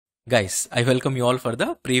Guys, I welcome you all for the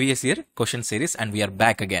previous year question series and we are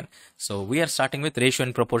back again. So we are starting with ratio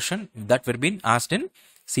and proportion that were been asked in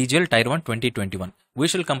CGL Tier 1 2021. We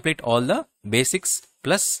shall complete all the basics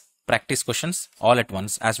plus practice questions all at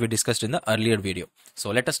once as we discussed in the earlier video. So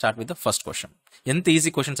let us start with the first question. ఎంత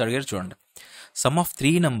easy questions అడిగారు చూడండి. Sum of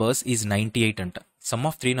three numbers is 98 అంట. Sum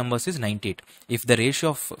of three numbers is 98. If the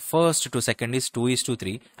ratio of first to second is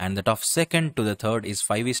 2:3 and that of second to the third is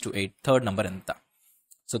 5:8, third number ఎంత?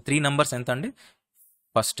 So three numbers ఎంత అండి?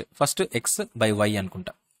 First X by why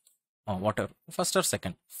అనుకుంటా, water first are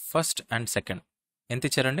second, first and second ఎంత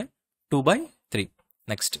ఇచ్చారండి? 2/3.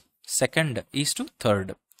 Next second is to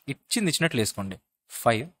third, ఇచ్చినట్లు వేసుకోండి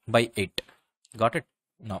 5/8. Got it?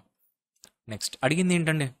 No next అడిగింది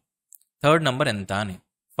ఏంటండి? థర్డ్ నంబర్ ఎంత అని.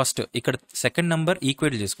 ఫస్ట్ ఇక్కడ సెకండ్ నంబర్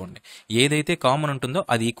ఈక్వేట్ చేసుకోండి, ఏదైతే కామన్ ఉంటుందో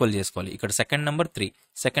అది ఈక్వల్ చేసుకోవాలి. ఇక్కడ second number 3,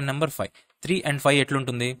 second number 5. 3 and 5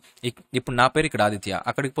 ఎట్లుంటుంది? ఇప్పుడు నా పేరు ఇక్కడ ఆదిత్య,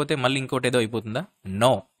 అక్కడికి పోతే మళ్ళీ ఇంకోటి ఏదో అయిపోతుందా?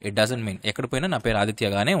 No, it doesn't mean. ఎక్కడ పోయినా నా పేరు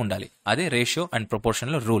ఆదిత్యగానే ఉండాలి. అదే ratio and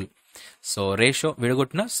ప్రపోర్షన్లో rule. So ratio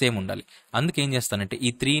విడగొట్టినా same ఉండాలి. అందుకే ఏం చేస్తానంటే ఈ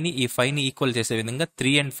 3ని ఈ 5ని ఈక్వల్ చేసే విధంగా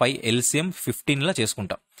 3 and 5 LCM 15లా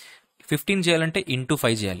చేసుకుంటాం. 15 చేయాలంటే ఇంటూ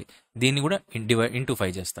 5 చేయాలి, దీన్ని కూడా ఇంటూ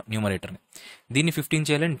 5 చేస్తాం న్యూమరేటర్ని. దీన్ని 15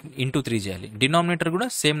 చేయాలంటే ఇంటూ 3 చేయాలి, డినామినేటర్ కూడా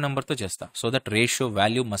సేమ్ నెంబర్తో చేస్తా. So that ratio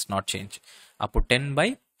value must not change. అప్పుడు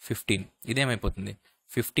 10/15 ఇదేమైపోతుంది?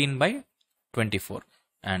 15/24.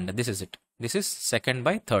 And this is it. This is second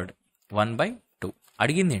by third, 1/2.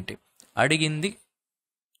 అడిగింది ఏంటి? అడిగింది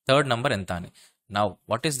థర్డ్ నంబర్ ఎంత అని. Now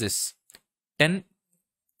what is this? 10.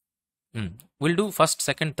 Will do first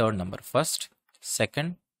second third number. First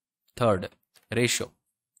second third ratio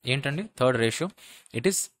ఏంటండి? Third ratio it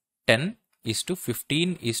is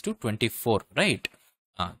 10:15:24, right?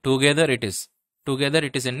 Together it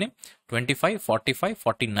is ఎన్ని? 25, 45,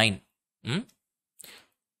 49.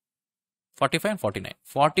 45 and 49.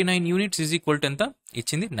 49 units is equal to ఎంత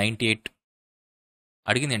ఇచ్చింది? 98.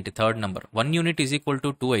 అడిగింది ఏంటి? Third number. 1 unit is equal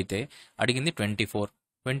to 2 అయితే అడిగింది 24.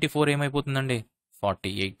 24 ఏమైపోతుందండి?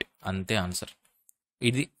 48. అంతే answer.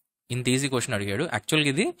 ఇది ఇంత ఈజీ క్వశ్చన్ అడిగాడు.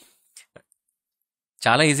 యాక్చువల్గా ఇది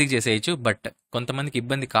చాలా ఈజీగా చేసేయచ్చు, బట్ కొంతమందికి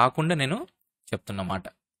ఇబ్బంది కాకుండా నేను చెప్తున్నమాట.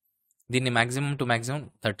 దీన్ని మ్యాక్సిమం టు మ్యాక్సిమం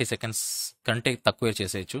 30 seconds కంటే తక్కువే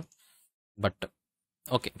చేసేయచ్చు, బట్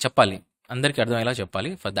ఓకే చెప్పాలి, అందరికీ అర్థమయ్యేలా చెప్పాలి.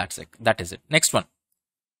 For that is it. Next one.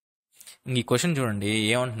 ఈ క్వశ్చన్ చూడండి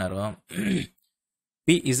ఏమంటున్నారు? P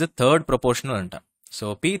is the third proportional అంట. So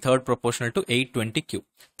P third proportional to 820Q.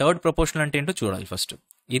 Third proportional అంటే ఏంటో చూడాలి ఫస్ట్.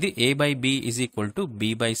 ఇది A/B is equal to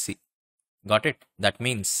B/C. Got it? That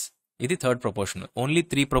means ఇది థర్డ్ ప్రపోర్షనల్. ఓన్లీ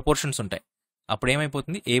 3 ప్రపోర్షన్స్ ఉంటాయి. అప్పుడు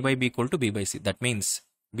ఏమైపోతుంది? A/B equal to B/C. That means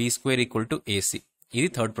B² equal to AC. ఇది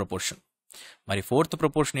third proportion. మరి ఫోర్త్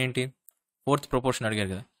ప్రపోర్షన్ ఏంటి? ఫోర్త్ ప్రపోర్షన్ అడిగారు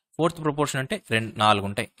కదా. ఫోర్త్ ప్రపోర్షన్ అంటే 4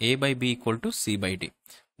 ఉంటాయి. A/B equal to C/D.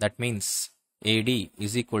 That means AD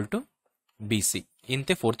is equal to BC.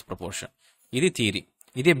 ఇంతే ఫోర్త్ ప్రపోర్షన్. ఇది theory,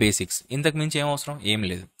 ఇదే బేసిక్స్. ఇంతకు మించి ఏం అవసరం? ఏం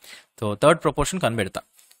లేదు. So third proportion కనిపెడతా.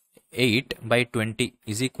 8/20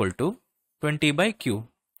 is equal to 20/Q.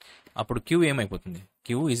 అప్పుడు Q ఏమైపోతుంది? Q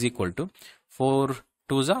is equal to 4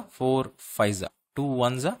 2s 4 5s 2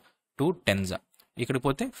 1s 2 10s. ఇక్కడికి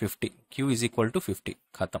పోతే 50. Q is equal to 50.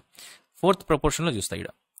 ఖతం. ఫోర్త్ ప్రపోర్షన్లో చూస్తా.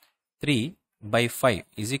 ఇక్కడ 3/5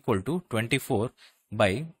 is equal to 24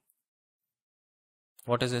 by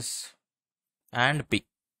what is this and P.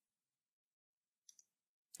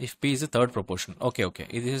 If P is the third proportion. Okay.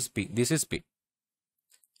 This is P. This is P.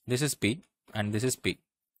 This is P and this is P.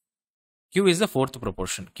 Q is the fourth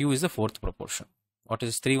proportion. Q is the fourth proportion. What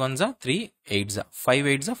is 3 1s 3 8s 5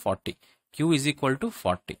 8s 40. Q is equal to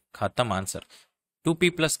 40. Khatam answer. 2P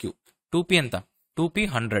plus Q. 2P enta? 2P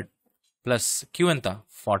 100 plus Q enta?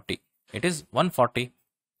 40. It is 140.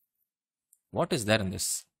 What is there in this?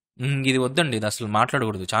 ఇది వద్దండి, ఇది అసలు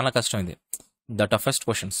మాట్లాడకూడదు, చాలా కష్టం ఇది. The toughest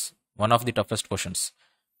questions, one of the toughest questions.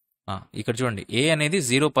 ఇక్కడ చూడండి, A అనేది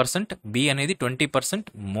 0%, B అనేది 20%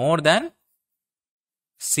 మోర్ దాన్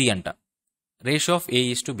C అంట. Ratio of A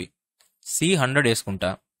is to B. C 100 వేసుకుంటా,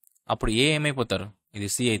 అప్పుడు A ఏమైపోతారు? ఇది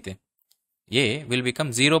C అయితే A విల్ బికమ్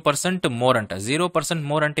 0% మోర్ అంట. 0%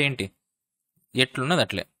 మోర్ అంటే ఏంటి? ఎట్లున్నది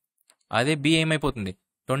అట్లే. అదే B ఏమైపోతుంది?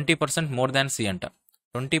 20% మోర్ దాన్ C అంట.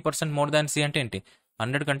 20% మోర్ దాన్ C అంటే ఏంటి?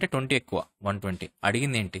 100 కంటే 20 ఎక్కువ, 120.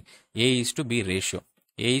 అడిగింది ఏంటి? A is to B ratio.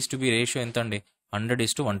 A is to B ratio ఎంత అండి?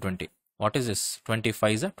 100:120. What is this?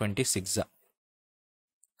 25s 26s.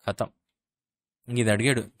 ఖతం. ఇది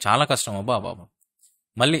అడిగాడు, చాలా కష్టం. బాబా.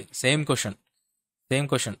 మళ్ళీ same question.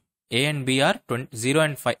 A and B are 0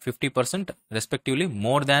 and 50% respectively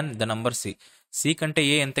more than the number C. C కంటే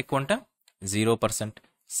A ఎంత ఎక్కువ అంట? 0%.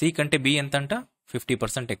 C కంటే B ఎంత అంట?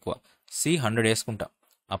 50% ఎక్కువ. C 100 వేసుకుంటా,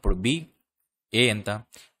 అప్పుడు B ఏ ఎంత?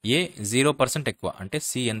 ఏ 0% ఎక్కువ అంటే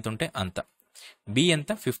సి ఎంత ఉంటే అంత. బి ఎంత?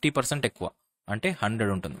 50% ఎక్కువ అంటే 100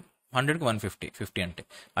 ఉంటుంది. 100కి 150, 50 అంటే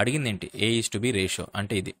అడిగింది ఏంటి? A:B రేషియో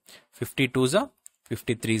అంటే ఇది 52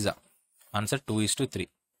 53 ఆన్సర్ 2:3.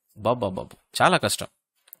 బాబు చాలా కష్టం,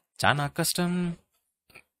 చాలా కష్టం,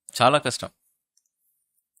 చాలా కష్టం.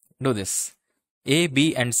 Do this. A, B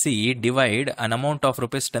and C divide an amount of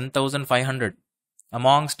rupees 10,500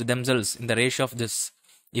 amongst themselves in the ratio of this.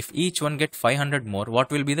 If each one get 500 more, what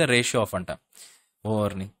will be the ratio of అంట?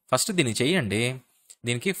 ఓర్ని ఫస్ట్ దీన్ని చెయ్యండి.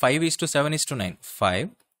 దీనికి 5:7:9. 5,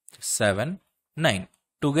 7, 9.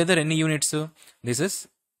 Together any units? This is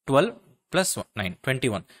 12 plus 9,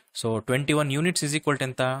 21. So 21 units is equal to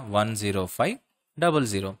ఎంత?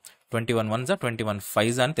 10500. 21 ones are 21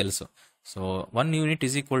 5s అని తెలుసు. So 1 unit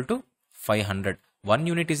is equal to 500. 1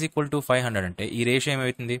 unit is equal to 500 అంటే ఈ రేషియో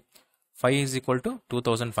ఏమవుతుంది? 5 is equal to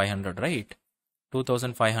 2500, రైట్?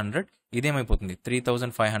 2500 ఇదేమైపోతుంది?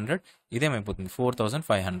 3500 ఇదేమైపోతుంది?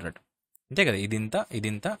 4500. అంతే కదా, ఇదింత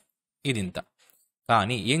ఇదింత ఇదింత.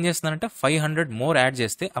 కానీ ఏం చేస్తున్నానంటే 500 మోర్ యాడ్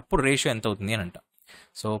చేస్తే అప్పుడు రేషియో ఎంత అవుతుంది అని అంట.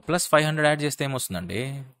 సో ప్లస్ 500 యాడ్ చేస్తే ఏమొస్తుందండి?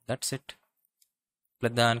 That's it.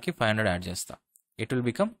 ప్లస్ దానికి 500 యాడ్ చేస్తా. It will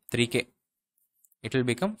become 3K, it will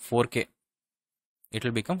become 4K, it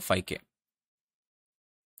will become 5K.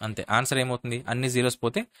 అంతే. ఆన్సర్ ఏమవుతుంది? అన్ని జీరోస్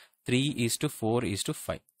పోతే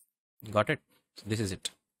 3:4:5. Got it? This is it.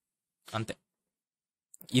 అంతే.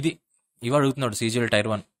 ఇది ఇవి అడుగుతున్నాడు CGL Tier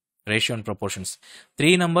 1 ratio and proportions.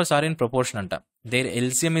 3 numbers are in proportion అంట. There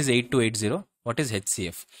LCM is 8280. What is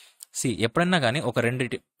HCF? ఎప్పుడన్నా కానీ ఒక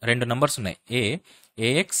రెండు నంబర్స్ ఉన్నాయి.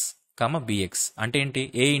 AX, BX అంటే ఏంటి?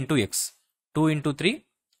 A into X, 2 into 3,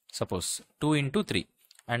 suppose 2 into 3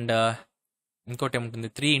 and ఇంకోటి ఏముంటుంది?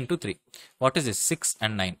 3 into 3. What is this? 6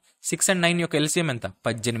 and 9. 6 and 9 యొక్క ఎల్సిఎం ఎంత?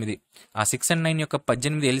 18. ఆ 6 and 9 యొక్క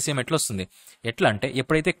 18 ఎల్సిఎం ఎట్లా వస్తుంది? ఎట్లా అంటే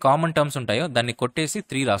ఎప్పుడైతే కామన్ టర్మ్స్ ఉంటాయో దాన్ని కొట్టేసి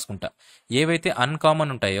 3 రాసుకుంటా. ఏవైతే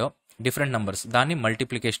అన్కామన్ ఉంటాయో డిఫరెంట్ నంబర్స్ దాన్ని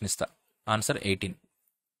మల్టిప్లికేషన్ ఇస్తా. ఆన్సర్ 18.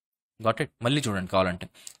 Got it? మళ్ళీ చూడండి కావాలంటే.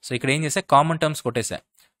 సో ఇక్కడ ఏం చేసా? Common terms కొట్టేసా.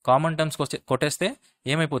 కామన్ టర్మ్స్ కొట్టేస్తే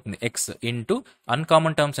ఏమైపోతుంది? ఎక్స్ ఇంటూ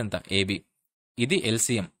అన్కామన్ టర్మ్స్ ఎంత? AB. ఇది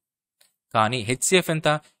ఎల్సిఎం. కానీ హెచ్సిఎఫ్ ఎంత?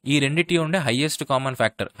 ఈ రెండిటి ఉండే highest common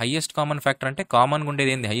factor. Highest common factor అంటే కామన్గా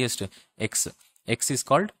ఉండేది ఏంది? Highest X. X is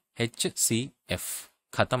called HCF.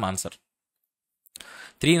 ఖతం answer.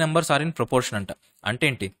 3 numbers are in proportion అంట. అంటే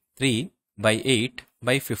ఏంటి?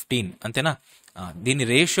 3/8/15 అంతేనా? దీని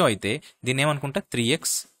రేషియో అయితే దీన్ని ఏమనుకుంటా? 3x,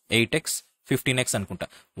 8x, 15x అనుకుంటా.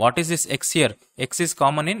 What is this X here? X is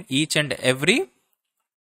common in each and every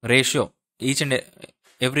ratio, each and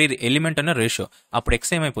every element అన్న రేషియో. అప్పుడు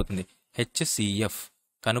ఎక్స్ ఏమైపోతుంది? HCF.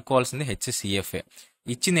 కనుక్కోవాల్సింది HCF.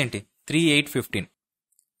 ఇచ్చింది ఏంటి? 3, 8, 15.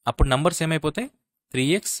 అప్పుడు numbers ఏమైపోతాయి?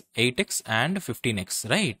 3x, 8x and 15x,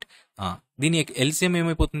 right? దీని ఎల్సిఎం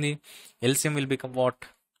ఏమైపోతుంది? LCM will become what?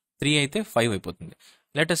 3 అయితే 5 అయిపోతుంది.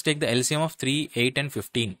 Let us take the LCM of 3, 8 and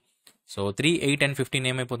 15. So 3, 8 and 15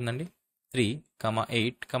 ఏమైపోతుందండి? 3,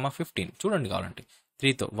 8, 15. చూడండి కావాలంటే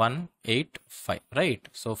 3తో 1, 8, 5, right?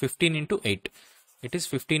 So 15 into 8. It is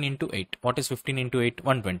 15 into 8. What is 15 into 8?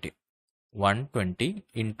 120. 120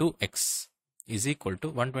 into x is equal to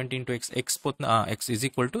 120 into x. X is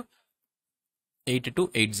equal to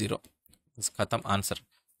 8280. ఖతం answer.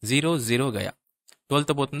 0 0 Gaya.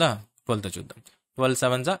 12తో పోతుందా? 12తో చూద్దాం. 12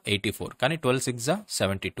 7s are 84. కానీ 12 6s are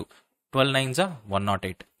 72. 12 9s are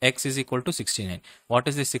 108. X is equal to 69. What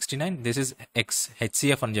is this 69? This is x.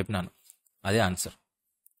 HCF అని చెప్పినాను. అదే answer.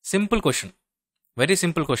 Simple question, very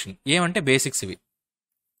simple question. ఏమంటే basics ఇవి.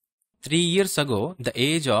 3 years ago, the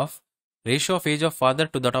ratio of age of father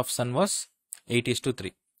to that of son was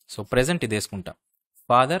 8:3. So present ఇది వేసుకుంటా.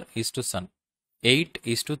 Father is to son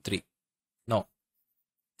 8:3. No,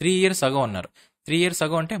 3 years ago అన్నారు. 3 years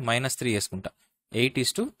ago అంటే -3 వేసుకుంటా.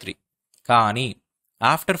 8:3. కానీ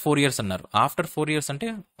after 4 years అన్నారు. After 4 years అంటే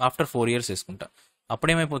ఆఫ్టర్ 4 years వేసుకుంటా.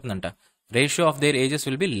 అప్పుడేమైపోతుందంట? Ratio of their ages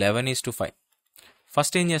will be 11:5.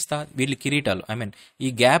 First ఏం చేస్తా? వీళ్ళు కిరీటాలు, ఈ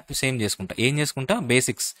గ్యాప్ సేమ్ చేసుకుంటా. ఏం చేసుకుంటా?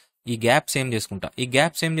 బేసిక్స్. ఈ గ్యాప్ సేమ్ చేసుకుంటా. ఈ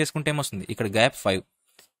గ్యాప్ సేమ్ చేసుకుంటే ఏమొస్తుంది? ఇక్కడ గ్యాప్ 5,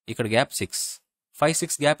 ఇక్కడ గ్యాప్ 6. 5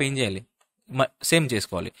 6 గ్యాప్ ఏం చేయాలి? సేమ్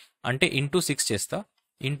చేసుకోవాలి. అంటే ఇంటూ 6 చేస్తా,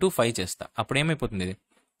 ఇంటూ 5 చేస్తా. అప్పుడు ఏమైపోతుంది? ఇది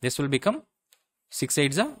this will become 6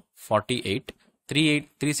 8s are 48,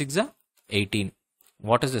 3 6s are 18.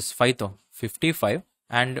 What is this? 5తో 55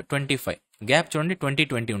 and 25. Gap చూడండి 20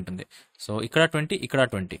 20 ఉంటుంది. సో ఇక్కడ 20, ఇక్కడ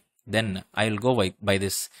 20. Then I will go by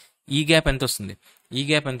this. ఈ గ్యాప్ ఎంత వస్తుంది? ఈ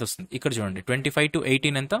గ్యాప్ ఎంత వస్తుంది? ఇక్కడ చూడండి 25 to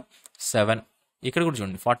 18 ఎంత? 7. ఇక్కడ కూడా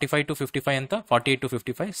చూడండి 45 to 55 ఎంత? 48 to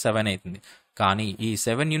 55 7 అవుతుంది. కానీ ఈ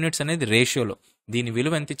 7 యూనిట్స్ అనేది రేషియోలో. దీని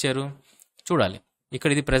విలువ ఎంత ఇచ్చారు చూడాలి. ఇక్కడ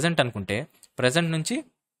ఇది ప్రెజెంట్ అనుకుంటే, ప్రెజెంట్ నుంచి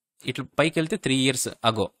ఇట్లా పైకి వెళ్తే 3 years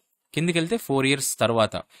ago. కిందికి వెళ్తే 4 years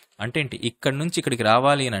తర్వాత. అంటే ఏంటి, ఇక్కడ నుంచి ఇక్కడికి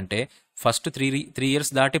రావాలి అని అంటే ఫస్ట్ 3 years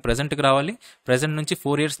దాటి ప్రజెంట్కి రావాలి, ప్రజెంట్ నుంచి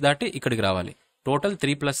 4 years దాటి ఇక్కడికి రావాలి. Total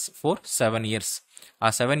 3 + 4 7 years. ఆ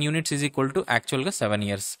 7 units ఈజ్ ఈక్వల్ టు యాక్చువల్గా 7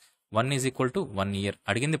 years. 1 is equal to 1 year.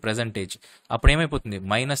 అడిగింది ప్రజెంట్ ఏజ్. అప్పుడు ఏమైపోతుంది,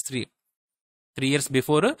 -3 years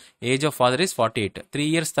before age of father is 48. 3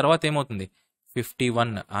 years తర్వాత ఏమవుతుంది,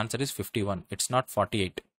 51. Answer is 51. It's not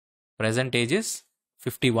 48. Present age is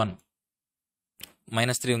 51.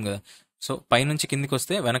 -3 ఉంది కదా. సో పైనుంచి కిందికి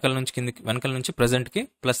వస్తే వెనకాల నుంచి ప్రజెంట్కి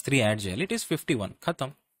 +3 యాడ్ చేయాలి. It is 51. ఖతం.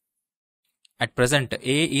 At present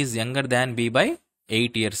A is younger than B by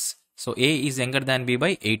 8 years. So A is younger than B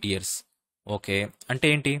by 8 years. Okay, అంటే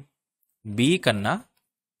ఏంటి, B కన్నా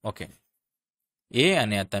ఓకే A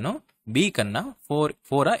అనే అతను B కన్నా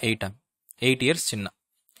 4 8 years చిన్న.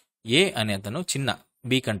 A అనే అతను చిన్న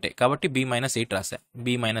B కంటే, కాబట్టి B-8 రాశా.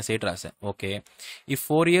 B-8 రాశా. ఓకే, ఈ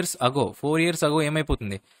 4 years ago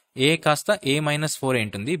ఏమైపోతుంది, A కాస్త A-4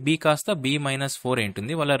 ఏంటుంది, B కాస్త B-4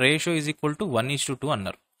 ఏంటుంది. వాళ్ళ రేషియో ఈజ్ ఈక్వల్ టు 1:2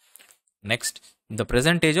 అన్నారు. Next the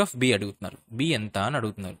present age of B అడుగుతున్నారు. B ఎంత అని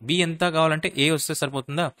అడుగుతున్నారు. B ఎంత కావాలంటే A వస్తే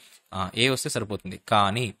సరిపోతుందా, A వస్తే సరిపోతుంది.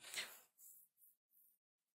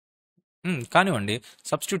 కానివ్వండి,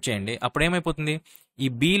 సబ్స్టిట్యూట్ చేయండి. అప్పుడు ఏమైపోతుంది, ఈ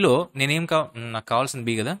Bలో నాకు కావాల్సిన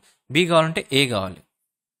B కదా, B కావాలంటే A కావాలి.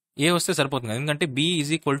 A వస్తే సరిపోతుంది ఎందుకంటే B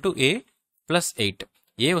is equal to A + 8.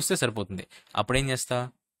 A వస్తే సరిపోతుంది. అప్పుడు ఏం చేస్తా,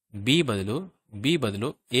 B బదులు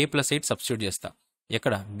A+8 సబ్స్టిట్యూట్ చేస్తా.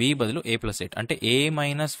 ఎక్కడ, B బదులు A+8 అంటే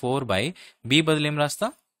A-4 బై B బదులు ఏం రాస్తా,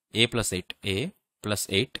 A+8.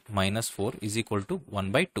 A+8 -4 is equal to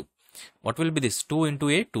 1/2. What will be this, 2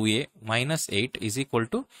 × A 2A -8 is equal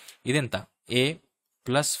to ఇదెంత,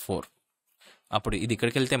 A+4. అప్పుడు ఇది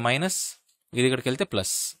ఇక్కడికి వెళ్తే మైనస్, ఇది ఇక్కడికి వెళ్తే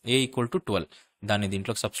ప్లస్. A = 12. దాన్ని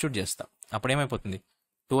దీంట్లోకి సబ్స్టిట్యూట్ చేస్తా. అప్పుడు ఏమైపోతుంది,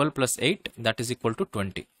 12 + 8 దట్ ఈస్ ఈక్వల్ టు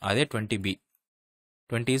 20. అదే 20B.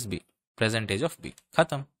 20 is B. Present age of B.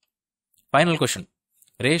 ఖతం. Final question.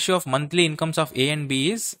 Ratio of monthly incomes of A and B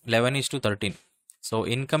is 11:13. So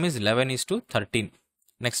income is 11:13.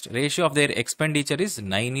 Next ratio of their expenditure is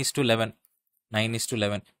 9:11.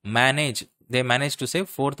 9:11. They manage to save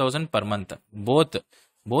 4,000 per month. Both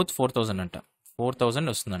 4,000 అంట. 4,000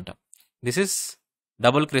 వస్తుందంట. This is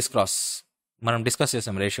double cross. మనం discuss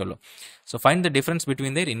చేసాం రేషియోలో. So find the difference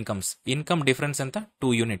between there incomes. Income difference ఎంత,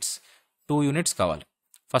 2 units. 2 units కావాలి.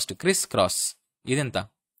 First cross. ఇది ఎంత,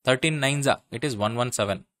 13 9s it is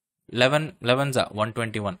 117. 11s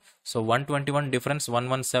 121. So 121 difference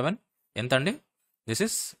 117 ఎంత అండి, this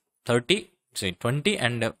is 20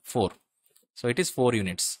 and 4. So it is 4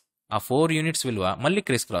 units. ఆ 4 units విలువ మళ్ళీ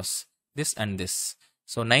cross, this and this.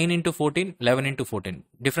 So 9 × 14 11 × 14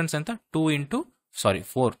 difference ఎంత, 4 2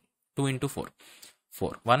 × 4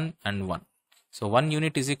 4 1 and 1. So 1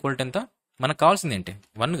 unit is equal to ఎంత, మనకు కావాల్సింది ఏంటి,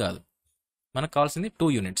 1 కాదు, మనకు కావాల్సింది 2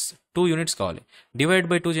 units. 2 units కావాలి. డివైడ్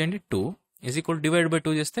బై 2 చేయండి. 2 ఈజ్ ఈక్వల్ డివైడ్ బై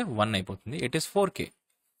 2 చేస్తే 1 అయిపోతుంది. It is 4K.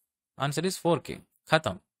 Answer is 4K.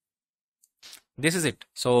 ఖతం. This is it.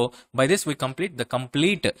 So by this we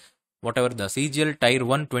complete what ever the CGL Tier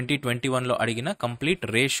 1 2021లో అడిగిన complete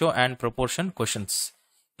ratio and proportion questions.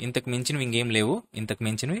 ఇంతకు మించినవి ఇంకేం లేవు, ఇంతకు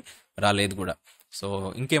మించినవి రాలేదు కూడా. సో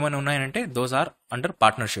ఇంకేమైనా ఉన్నాయంటే those are under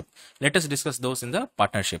partnership. Let us discuss those in the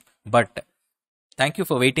partnership. But thank you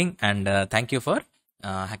for waiting and thank you for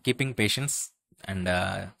keeping patience and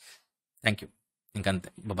thank you. ఇంకంతే,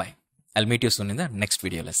 bye. I'll meet you soon in the next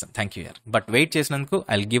video lesson. Thank you. But wait చేసినందుకు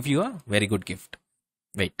I'll give you a very good gift.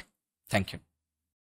 Wait. Thank you.